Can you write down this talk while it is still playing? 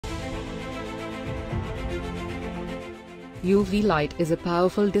UV light is a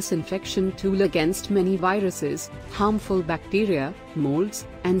powerful disinfection tool against many viruses, harmful bacteria, molds,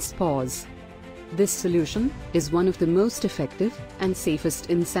 and spores. This solution is one of the most effective and safest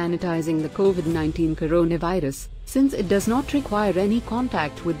in sanitizing the COVID-19 coronavirus, since it does not require any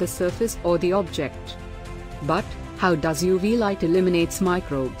contact with the surface or the object. But, how does UV light eliminates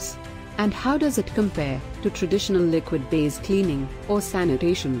microbes? And how does it compare to traditional liquid-based cleaning or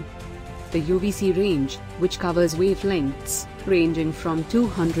sanitation? The UVC range, which covers wavelengths ranging from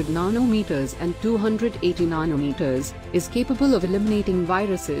 200 nanometers and 280 nanometers, is capable of eliminating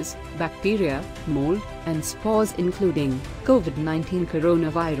viruses, bacteria, mold, and spores including COVID-19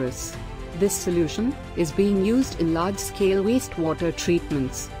 coronavirus. This solution is being used in large-scale wastewater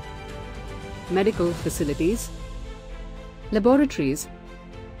treatments, medical facilities, laboratories,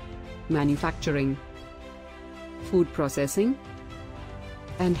 manufacturing, food processing,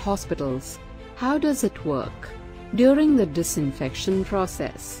 and hospitals. How does it work? During the disinfection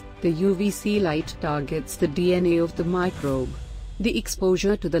process, the UVC light targets the DNA of the microbe. The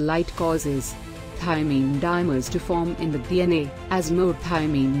exposure to the light causes thymine dimers to form in the DNA. As more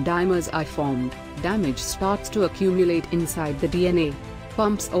thymine dimers are formed, damage starts to accumulate inside the DNA.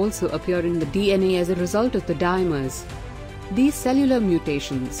 Bumps also appear in the DNA as a result of the dimers. These cellular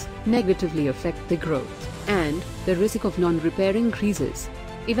mutations negatively affect the growth, and the risk of non-repair increases.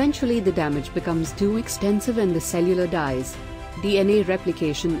 Eventually the damage becomes too extensive and the cellular dies. DNA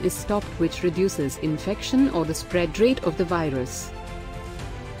replication is stopped, which reduces infection or the spread rate of the virus.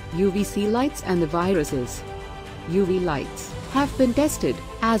 UVC lights and the viruses. UV lights have been tested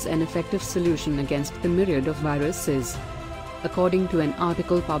as an effective solution against the myriad of viruses. According to an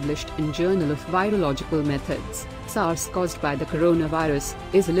article published in Journal of Virological Methods, SARS caused by the coronavirus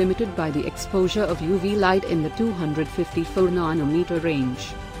is limited by the exposure of UV light in the 254 nanometer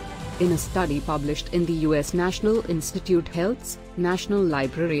range. In a study published in the U.S. National Institute Health's National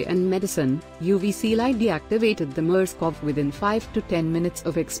Library and Medicine, UVC light deactivated the MERS-CoV within 5 to 10 minutes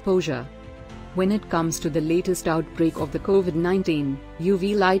of exposure. When it comes to the latest outbreak of the COVID-19,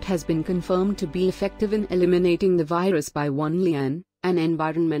 UV light has been confirmed to be effective in eliminating the virus by Wan Lian, an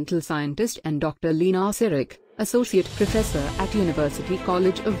environmental scientist, and Dr. Lena Sirik, Associate Professor at University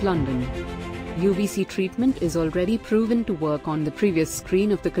College of London. UVC treatment is already proven to work on the previous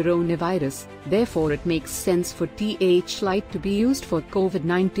strain of the coronavirus, therefore it makes sense for TH light to be used for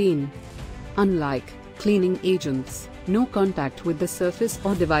COVID-19. Unlike cleaning agents, no contact with the surface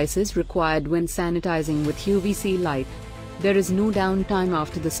or devices required when sanitizing with UVC light. There is no downtime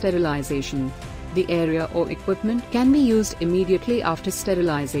after the sterilization. The area or equipment can be used immediately after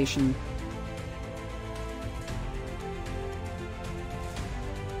sterilization.